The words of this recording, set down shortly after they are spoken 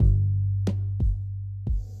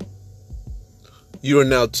You are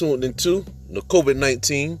now tuned into the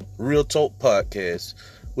COVID-19 Real Talk Podcast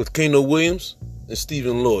with Kano Williams and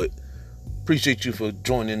Stephen Lloyd. Appreciate you for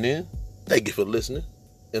joining in. Thank you for listening,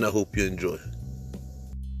 and I hope you enjoy it.